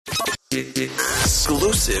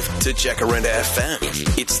Exclusive to Jacaranda FM.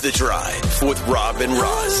 It's The Drive with Rob and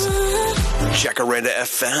Roz. Jacaranda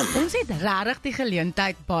FM. Ons het rarig die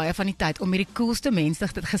geleentheid baie van die tyd om met die coolste mense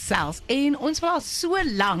te gesels en ons wil al so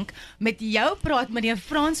lank met jou praat, meneer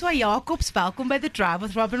Francois Jacobs. Welkom by The Drive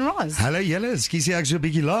with Rob and Roz. Hallo julle, ekskuus ek so 'n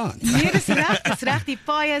bietjie laat. Nee, dis reg, die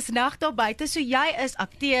paai is nag daar buite. So jy is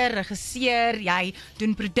akteur, regisseur, jy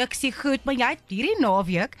doen produksie goed, maar jy het hierdie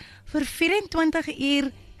naweek vir 24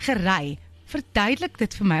 uur gery. Verduidelik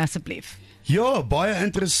dit vir my asseblief. Ja, baie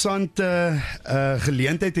interessante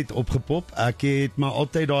geleentheid het opgepop. Ek het maar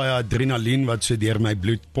altyd daai adrenalien wat so deur my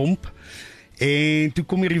bloed pomp. En toe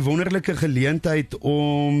kom hierdie wonderlike geleentheid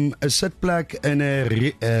om 'n sitplek in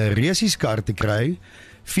 'n resieskar te kry.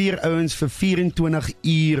 4 ouens vir 24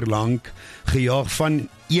 uur lank gejaag van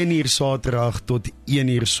 1 uur Saterdag tot 1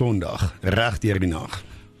 uur Sondag, reg deur die nag.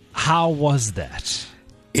 How was that?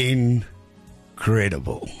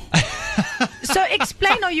 Incredible. So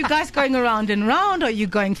explain, are you guys going around and round? Are you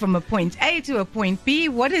going from a point A to a point B?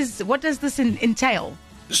 What does this entail?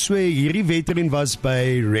 So hierdie wedren was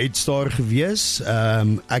by Red Star gewees.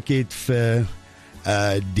 Ek het vir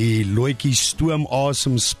die Loetjie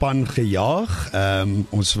Stoomawesome span gejaag.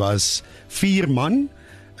 Ons was 4 man.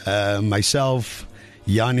 Myself,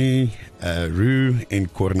 Jannie, Roo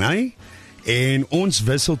en Corneille. En ons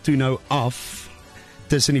wissel toe nou af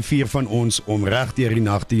tussen die 4 van ons om reg deur die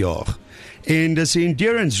nag te jaag. En dis 'n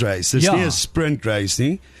endurance race, dis nie 'n sprint race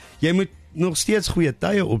nie. Jy moet nog steeds goeie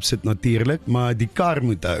tye opsit natuurlik, maar die kar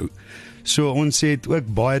moet hou. So ons het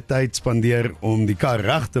ook baie tyd spandeer om die kar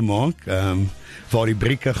reg te maak, waar die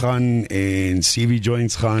brieke gaan en CV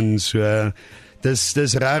joints gaan, so dis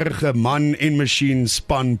regtig 'n man en masjien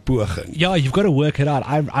span poging. Yeah, you've got to work it out.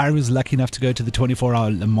 I was lucky enough to go to the 24-hour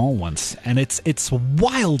Le Mans once, and it's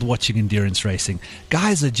wild watching endurance racing.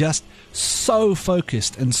 Guys are just so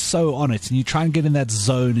focused and so on it, and you try and get in that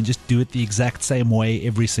zone and just do it the exact same way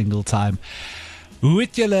every single time. Hoe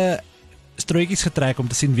het julle strooitjies getrek om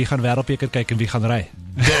te sien wie gaan wêreldbeker kyk en wie gaan ry?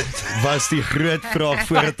 Dit was die groot vraag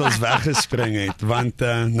voordat ons weggespring het, want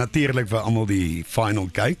natuurlik wou almal die final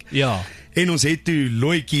kyk. Ja. En ons het toe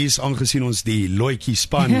loetjies, aangesien ons die loetjie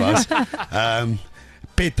span was,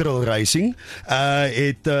 petrol racing,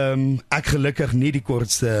 het ek gelukkig nie die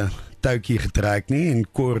kortste touwtjie getrek nie, en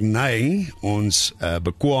Corneille, ons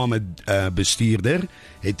bekwame bestuurder,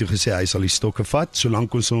 het toe gesê hy sal die stokke vat,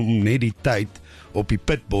 solank ons hom net die tyd op die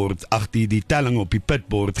pitboard, die telling op die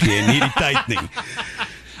pitboard gee, nie die tyd nie.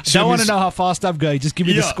 So don't want to know how fast I'm going, just give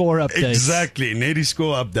me the score update. Exactly, net die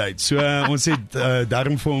score update. So ons het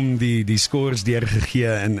daarom vir hom die scores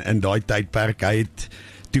deurgegee in daai tydperk. Hy het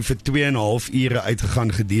toe vir 2,5 ure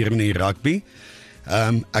uitgegaan gedurende die rugby.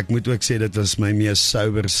 Ek moet ook sê dit was my mees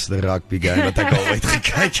soberste rugby game wat ek al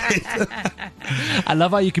uitgekyk het. I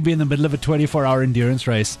love how you can be in the middle of a 24-hour endurance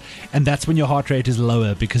race, and that's when your heart rate is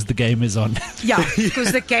lower because the game is on. Ja,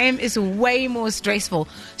 because the game is way more stressful.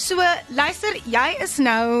 So, luister, jy is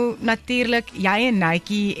nou natuurlik, jy en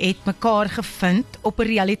Nykie het mekaar gevind op 'n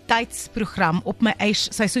realiteitsprogram op My Eish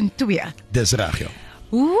seisoen 2. Dis reg, ja.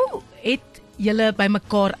 Hoe het julle by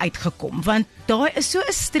mekaar uitgekom? Want daar is so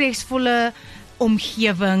 'n stresvolle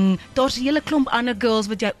omgewing, daar's 'n hele klomp ander girls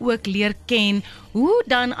wat jy ook leer ken. Hoe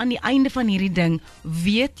dan aan die einde van hierdie ding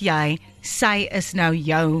weet jy sy is nou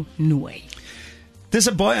jou nooi? Dis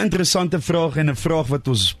 'n baie interessante vraag en 'n vraag wat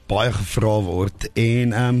ons baie gevra word,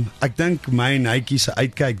 en ek dink my en Nykie se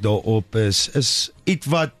uitkyk daarop is iets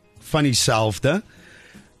wat van dieselfde.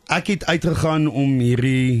 Ek het uitgegaan om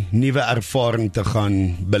hierdie nuwe ervaring te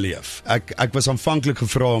gaan beleef. Ek was aanvanklik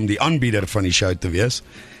gevra om die aanbieder van die show te wees,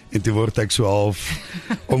 en toe word ek so half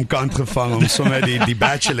omkant gevang om sommer die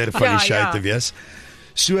bachelor van die show te wees.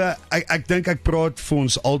 So ek dink ek praat vir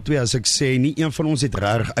ons albei as ek sê, nie een van ons het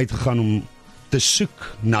reg uitgegaan om te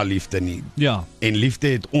soek na liefde nie. Ja. En liefde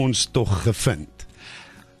het ons tog gevind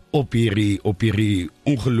op hierdie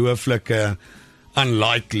ongelooflike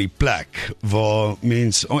unlikely plek waar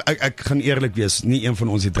mens, ek gaan eerlik wees, nie een van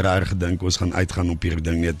ons het reg gedink ons gaan uitgaan op hierdie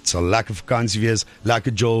ding nie. Dit sal lekker vakansie wees,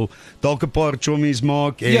 lekker jol, dalk 'n paar chommies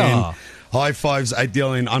maak en high fives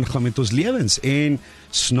uitdeel en aangaan met ons lewens. En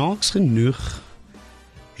snaaks genoeg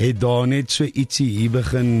het daar net so ietsie hier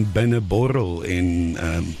begin binne borrel en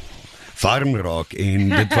warm raak, en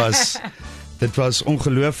dit was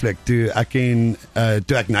ongelooflik toe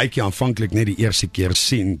ek Nykie aanvanklik net die eerste keer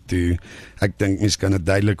sien, toe ek dink mens kan dit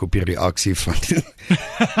duidelik op die reaksie van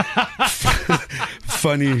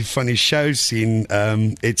die show sien,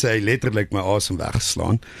 het sy letterlik my asem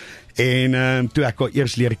weggeslaan. En toe ek haar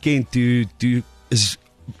eers leer ken, toe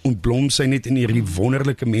ontblom sy net in hierdie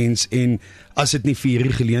wonderlike mens, en as dit nie vir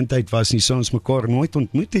hierdie geleentheid was nie, sou ons mekaar nooit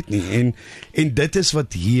ontmoet het nie, en dit is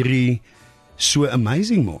wat hierdie so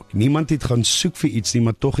amazing maak. Niemand het gaan soek vir iets nie,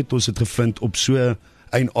 maar tog het ons dit gevind op so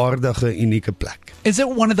 'n aardige, unieke plek. Is it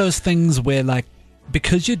one of those things where, like,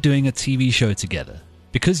 because you're doing a TV show together,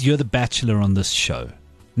 because you're the bachelor on this show,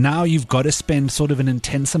 now you've got to spend sort of an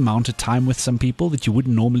intense amount of time with some people that you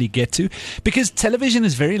wouldn't normally get to? Because television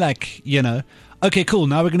is very like, okay, cool,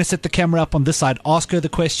 now we're going to set the camera up on this side, ask her the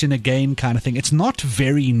question again kind of thing. It's not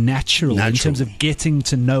very natural in terms of getting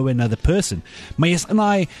to know another person. Maar jy's in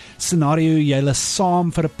 'n scenario, jy's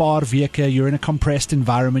saam vir 'n paar weke, you're in a compressed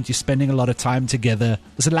environment, you're spending a lot of time together.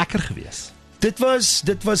 Was dit lekker geweest?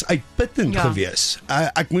 Dit was uitputtend geweest.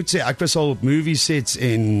 Ek moet sê, ek was al op movie sets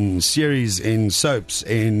en series en soaps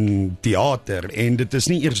en theater, en dit is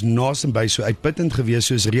nie eers naasby so uitputtend geweest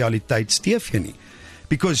soos realiteits-TV nie.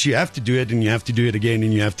 Because you have to do it and you have to do it again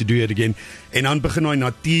and you have to do it again. En dan begin daai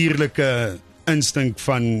natuurlike instink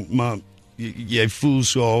van, maar jy voel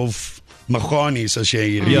so half meganies as jy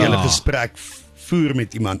hierdie hele gesprek voer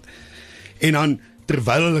met iemand. En dan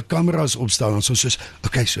terwyl hulle kameras opstel, dan soos,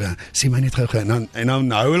 okay, so sê my net gou, en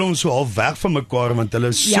dan hou hulle ons so half weg van mekaar, want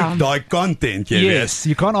hulle soek daai content, jy weet.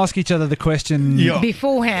 You can't ask each other the question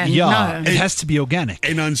beforehand. No. It has to be organic.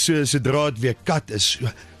 En dan sodra dit weer kat is,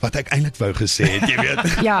 wat ek eintlik wou gesê het, jy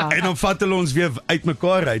weet. En dan vat hulle ons weer uit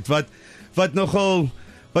mekaar uit, wat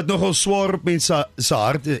nogal swaar op mense se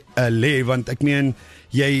harte lê, want ek meen,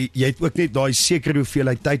 jy het ook net daai sekere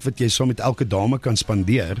hoeveelheid tyd wat jy saam met elke dame kan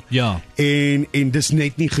spandeer. Ja. En dis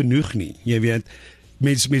net nie genoeg nie. Jy weet,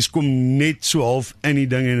 mens kom net so half in die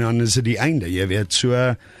ding en dan is dit die einde, jy weet.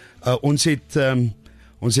 So ons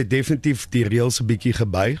het definitief die reëls 'n bietjie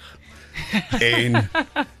gebuig. En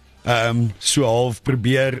so half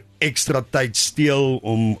probeer ekstra tyd steel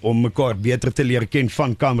om mekaar beter te leer ken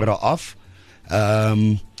van kamera af.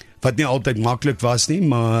 Wat nie altyd maklik was nie,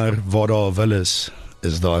 maar waar daar wil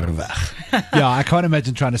is daar weg. Yeah, I can't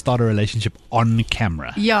imagine trying to start a relationship on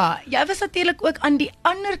camera. Ja, jy was natuurlik ook aan die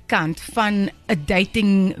ander kant van 'n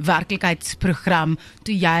dating werklikheidsprogram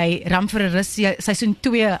toe jy Ram vir 'n Rus seisoen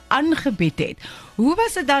 2 aangebied het. Hoe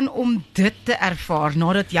was dit dan om dit te ervaar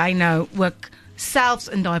nadat jy nou ook selfs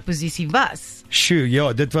in daai posisie was? Sjoe,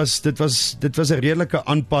 ja, dit was 'n redelike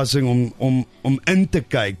aanpassing om in te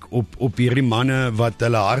kyk op hierdie manne wat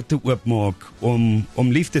hulle harte oopmaak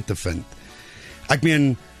om liefde te vind. Ek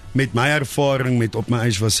meen, met my ervaring met op My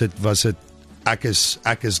Eish was dit ek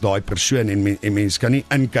is daai persoon, en mens kan nie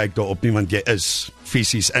inkyk daarop nie, want jy is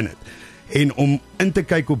fisies in dit. En om in te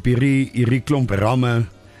kyk op hierdie klomp ramme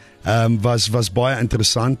was baie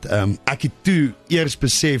interessant. Ek het toe eers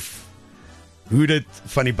besef hoe dit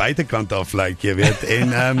van die buitekant af lyk, jy weet,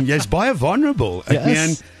 en jy's baie vulnerable. Ek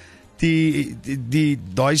meen,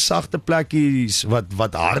 daai sagte plekkies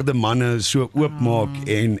wat harde manne so oopmaak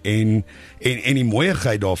en die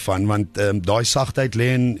mooiigheid daarvan, want daai sagtheid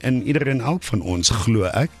lê in ieder en elk van ons, glo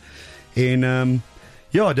ek. En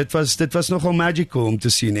ja, dit was nogal magical om te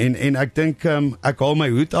sien, en ek dink ek haal my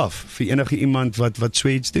hoed af vir enige iemand wat so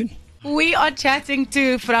iets doen. We are chatting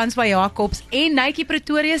to Francois Jacobs en Nykie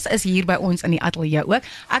Pretorius is hier by ons in die ateljee ook.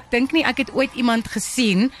 Ek dink nie ek het ooit iemand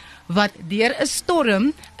gesien wat deur 'n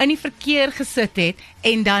storm in die verkeer gesit het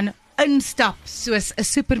en dan instap soos 'n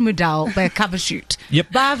supermodel by 'n cover shoot.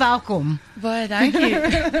 Yep. Baie welkom. Baie dankie.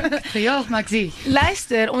 Goeiedag, Maxie.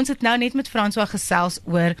 Luister, ons het nou net met Francois gesels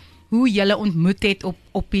oor hoe julle ontmoet het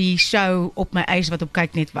op die show op My Eish wat op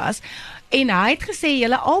kykNET was. En hy het gesê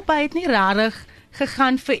julle albei het nie regtig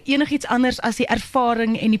gegaan vir enigiets anders as die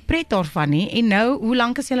ervaring en die pret daarvan nie. En nou, hoe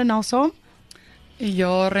lank is julle nou saam? 'n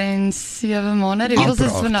jaar en 7 maande. Die wils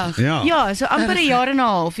is vandag. Ja, so amper 'n jaar en 'n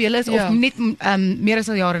half. Julle is of net meer as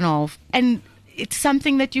 'n jaar en 'n half. And it's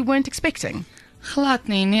something that you weren't expecting. Glad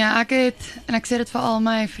nie. Nee, ek sê dit vir al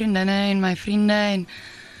my vriendinne en my vriende en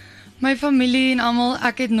my familie en almal,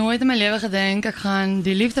 ek het nooit in my lewe gedink ek gaan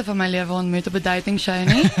die liefde van my lewe ontmoet op 'n dating show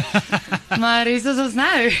nie. Maar hier is ons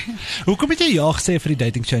nou. Hoekom het jy ja gesê vir die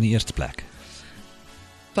dating show in die eerste plek?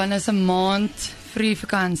 Binne 'n maand free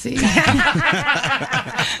vakansie.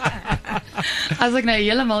 As ek nou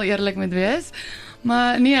heeltemal eerlik moet wees.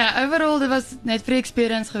 Maar nee, overall, dit was net free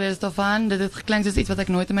experience geweest daarvan. Dit het geklink soos iets wat ek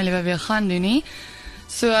nooit in my lewe weer gaan doen nie.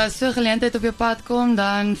 So as so 'n geleentheid op jou pad kom,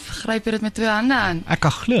 dan gryp jy dit met 2 hande aan. Ek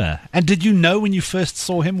kan glo. And did you know when you first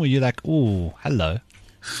saw him, were you like, oh, hello?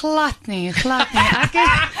 Glad nie. Ek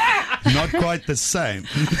het Not quite the same.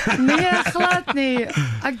 nee, glad nie.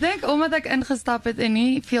 Ek dink omdat ek ingestap het en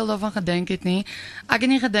nie veel daarvan gedink het nie. Ek het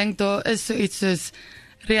nie gedink daar is so iets soos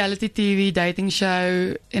reality TV, dating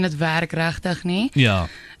show en dit werk regtig nie. Ja.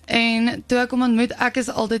 En toe ek hom ontmoet, ek is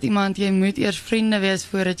altyd iemand, jy moet eers vriende wees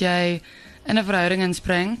voordat jy in 'n verhouding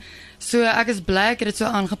inspring. So ek is bly ek het dit so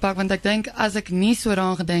aangepak, want ek dink as ek nie so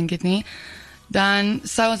daaraan gedink het nie, dan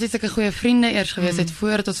sou ons nie sulke goeie vriende eers gewees het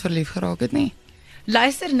voordat ons verlief geraak het nie.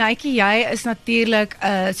 Luister Nykie, jy is natuurlik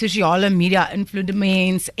 'n sosiale media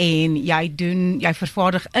influencer en jy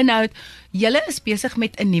vervaardig inhoud. Julle is besig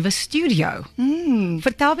met 'n nuwe studio.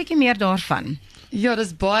 Vertel 'n bietjie meer daarvan. Ja,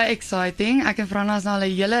 dis baie exciting. Ek en Franna is nou al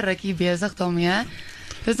 'n hele rukkie besig daarmee.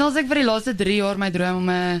 Dis nou ek vir die laaste 3 jaar my droom om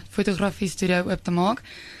 'n fotografie studio oop te maak.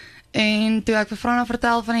 En toe ek vir Franna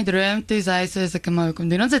vertel van die droom, toe sê sy ek kan maar hoekom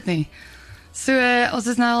doen ons dit nie. So ons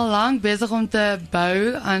is nou al lank besig om te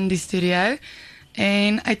bou aan die studio.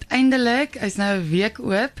 En uiteindelik is nou 'n week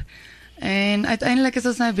oop. En uiteindelik is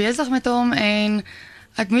ons nou besig met hom en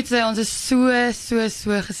ek moet sê ons is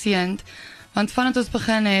so geseënd. Want vandat ons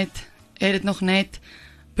begin het dit nog net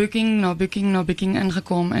booking na booking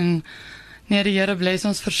ingekom en nee, die Here bless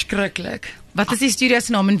ons verskriklik. Wat is die studio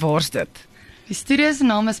se naam en waar is dit? Die studio se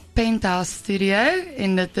naam is Penthouse Studio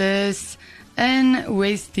en dit is in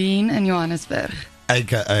West Dean in Johannesburg.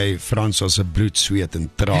 AKA Francois se bloed, sweet en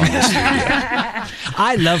trane studio.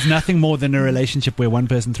 I love nothing more than a relationship where one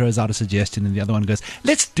person throws out a suggestion and the other one goes,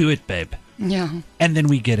 let's do it, babe. Ja. And then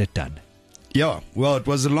we get it done. Yeah, well, it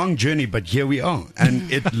was a long journey, but here we are.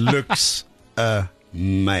 And it looks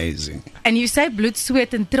amazing. And you say bloed,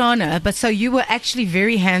 sweat and trane, but so you were actually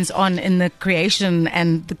very hands-on in the creation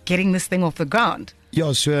and getting this thing off the ground.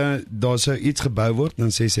 Ja, so daar sou iets gebou word,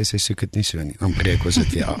 dan sê sy soek dit nie so nie. Dan breek ons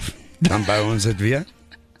dit weer af. Dan bou ons dit weer.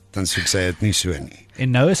 Dan soek sy dit nie so nie.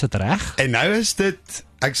 En nou is dit reg. En nou is dit,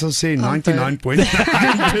 ek sal sê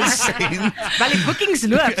 99.9%. Wel die bookings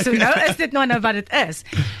loop, so nou is dit nou wat dit is.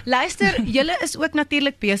 Luister, julle is ook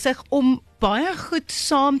natuurlik besig om baie goed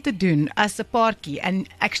saam te doen as 'n paartjie and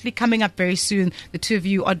actually coming up very soon, the two of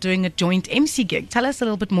you are doing a joint MC gig. Tell us a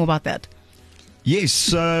little bit more about that. Yes,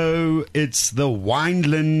 so it's the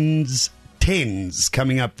Winelands 10s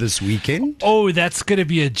coming up this weekend. Oh, that's going to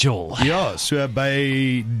be a jol. Ja, so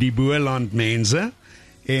by die Boland mense.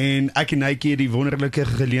 En ek en Nykie het die wonderlike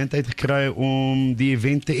geleentheid gekry om die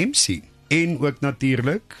event te MC en ook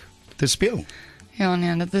natuurlik te speel. Ja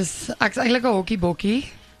nee, dit is ek's eintlik 'n hokkiebokkie,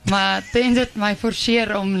 maar tens dit my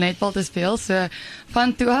forceer om netbal te speel, so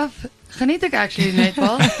van toe af geniet ek actually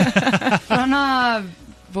netbal. Franna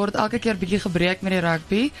word elke keer bietjie gebreek met die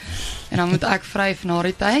rugby en dan moet ek vryf na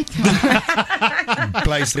die tyd.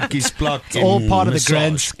 Pleistertjies plak. It's all part of the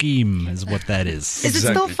grand scheme is what that is. Is it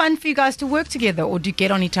still fun for you guys to work together or do you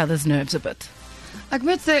get on each other's nerves a bit? Ek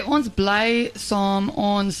moet sê ons bly saam,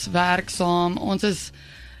 ons werk saam, ons is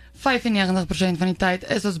 95% van die tyd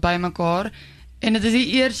is ons by mekaar. En dit is die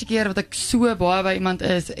eerste keer wat ek so baie by iemand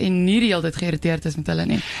is en nie die hele tyd geïrriteerd is met hulle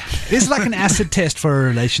nie. It's like an acid test for a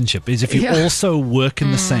relationship, is if you also work in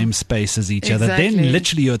the same space as each other, then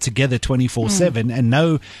literally you're together 24/7 and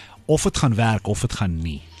nou of het gaan werk of het gaan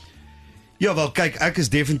nie. Ja, wel kyk, ek is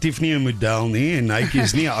definitief nie 'n model nie en Nykie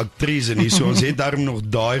is nie 'n aktrise nie, so ons het daarom nog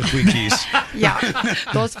daai goedjies. Ja,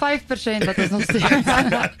 daar's 5% wat ons nog steeds.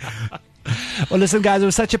 Well, listen, guys, it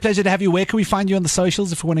was such a pleasure to have you. Where can we find you on the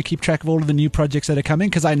socials if we want to keep track of all of the new projects that are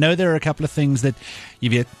coming? Because I know there are a couple of things that, jy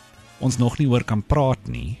weet, ons nog nie oor kan praat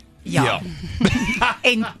nie. Ja.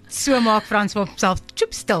 En so maak Frans vir homself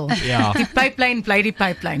chop stil. Ja. Die pipeline bly die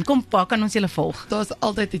pipeline. Kom pa, kan ons julle volg? Daar's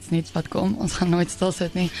altyd iets nuuts wat kom. Ons gaan nooit stil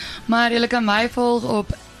sit nie. Maar julle kan my volg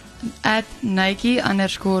op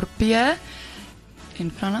 @Nykie_P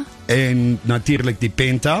en Franna. En natuurlik die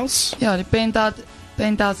Penthouse. Ja, die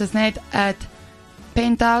Penthouse is net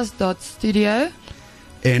 @penthouse.studio.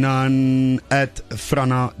 En dan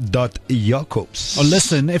 @franna.jacobs. Oh,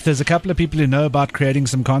 listen, if there's a couple of people who know about creating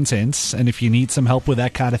some content, and if you need some help with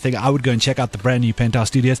that kind of thing, I would go and check out the brand new Penthouse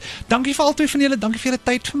Studios. Dankie vir albei van julle, dankie vir julle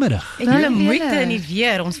tyd vanmiddag. En julle moeite in die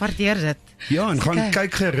weer, ons waardeer dit. Ja, en gaan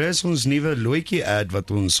kyk gerus ons nuwe loetjie ad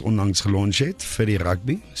wat ons onlangs gelunch het vir die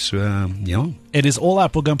rugby. So, ja. It is all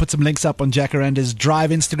up. We'll go and put some links up on Jacaranda's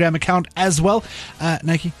Drive Instagram account as well.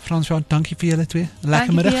 Nykie, Francois, dankie vir julle twee.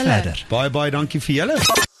 Lekker middag verder. Baie dankie vir julle.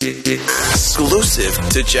 Exclusive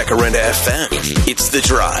to Jacaranda FM. It's The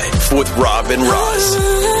Drive with Rob and Roz.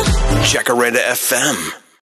 Jacaranda FM.